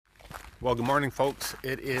Well, good morning, folks.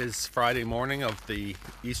 It is Friday morning of the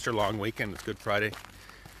Easter long weekend. It's Good Friday,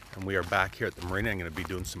 and we are back here at the marina. I'm going to be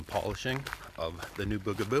doing some polishing of the new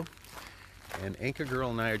Boogaboo. And Anchor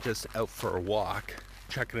Girl and I are just out for a walk,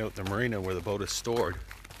 checking out the marina where the boat is stored,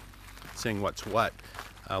 seeing what's what.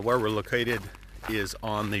 Where we're located is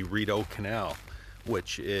on the Rideau Canal,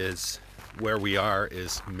 which is where we are,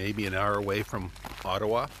 is maybe an hour away from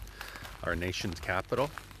Ottawa, our nation's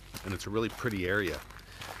capital, and it's a really pretty area.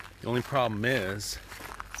 The only problem is,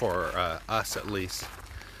 for us at least,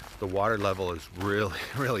 the water level is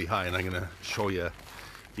really high, and I'm going to show you,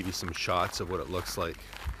 give you some shots of what it looks like.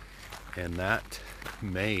 And that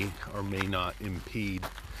may or may not impede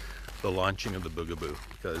the launching of the Boogaboo,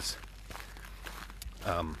 because,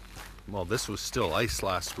 well, this was still ice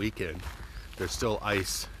last weekend. There's still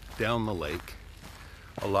ice down the lake.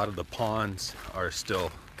 A lot of the ponds are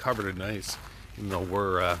still covered in ice, even though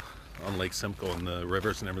we're on Lake Simcoe, and the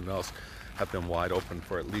rivers and everything else have been wide open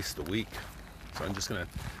for at least a week. So I'm just going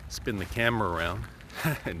to spin the camera around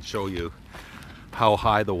and show you how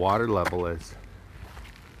high the water level is.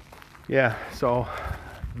 Yeah, so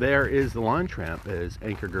there is the launch ramp, as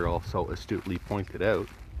Anchor Girl so astutely pointed out.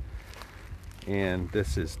 And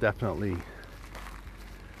this is definitely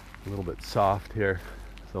a little bit soft here.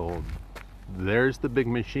 So there's the big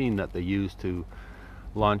machine that they use to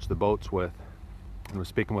launch the boats with. I was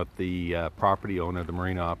speaking with the property owner, the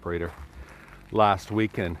marina operator, last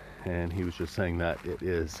weekend, and he was just saying that it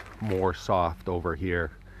is more soft over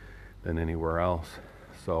here than anywhere else.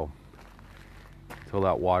 So until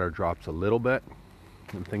that water drops a little bit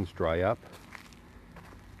and things dry up,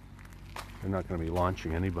 they're not going to be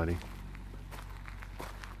launching anybody.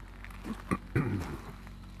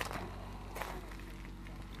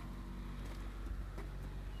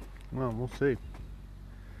 Well, we'll see.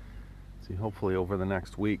 Hopefully over the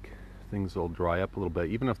next week things will dry up a little bit,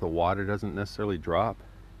 even if the water doesn't necessarily drop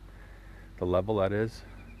the level that is.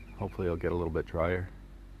 Hopefully it'll get a little bit drier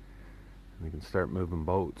and we can start moving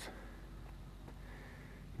boats.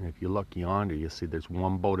 And if you look yonder, you'll see there's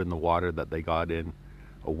one boat in the water that they got in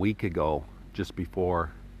a week ago, just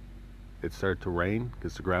before it started to rain,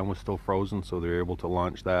 because the ground was still frozen. So they're able to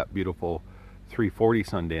launch that beautiful 340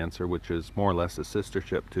 Sundancer, which is more or less a sister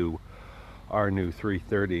ship to our new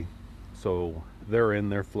 330. So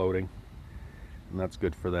they're floating, and that's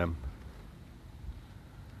good for them.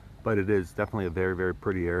 But it is definitely a very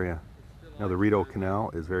pretty area. Now the Rideau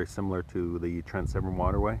Canal is very similar to the Trent Severn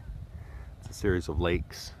Waterway. It's a series of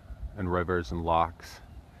lakes and rivers and locks,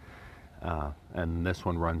 and this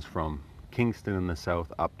one runs from Kingston in the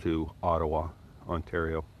south up to Ottawa,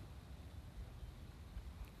 Ontario.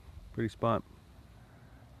 Pretty spot.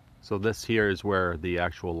 So this here is where the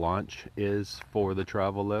actual launch is for the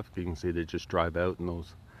travel lift. You can see they just drive out in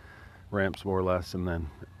those ramps more or less, and then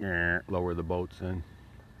lower the boats in.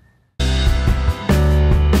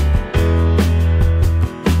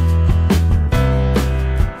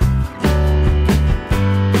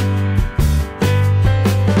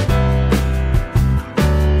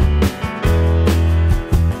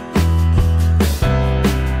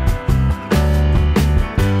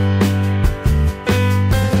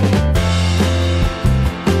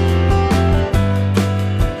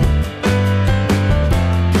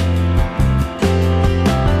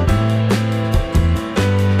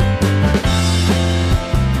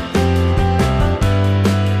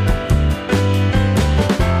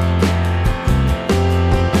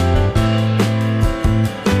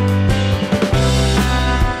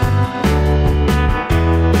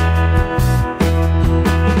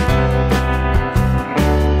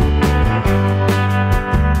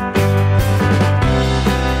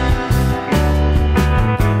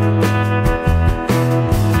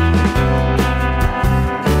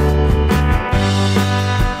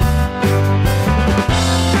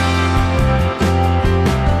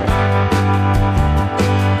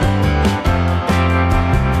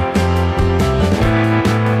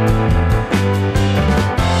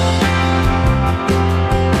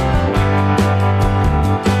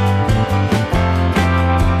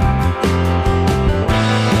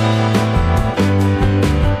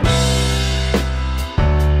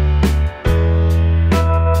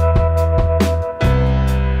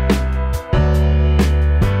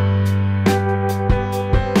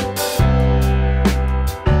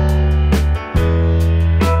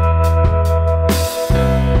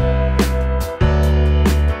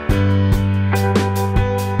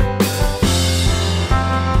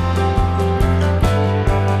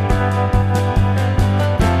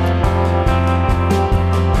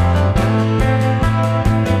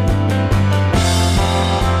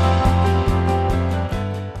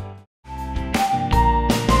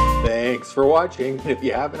 Thanks for watching, and if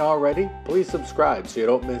you haven't already, please subscribe so you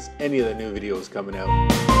don't miss any of the new videos coming out.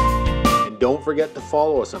 And don't forget to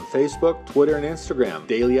follow us on Facebook, Twitter, and Instagram.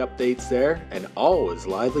 Daily updates there, and always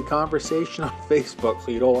lively conversation on Facebook,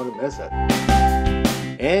 so you don't want to miss it.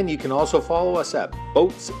 And you can also follow us at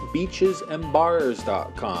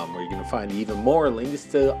boatsbeachesandbars.com, where you can find even more links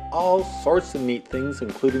to all sorts of neat things,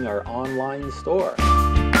 including our online store.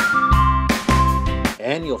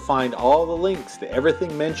 And you'll find all the links to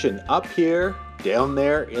everything mentioned up here, down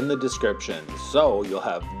there in the description, so you'll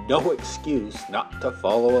have no excuse not to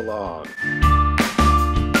follow along.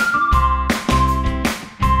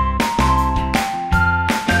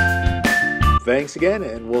 Thanks again,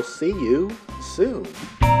 and we'll see you soon.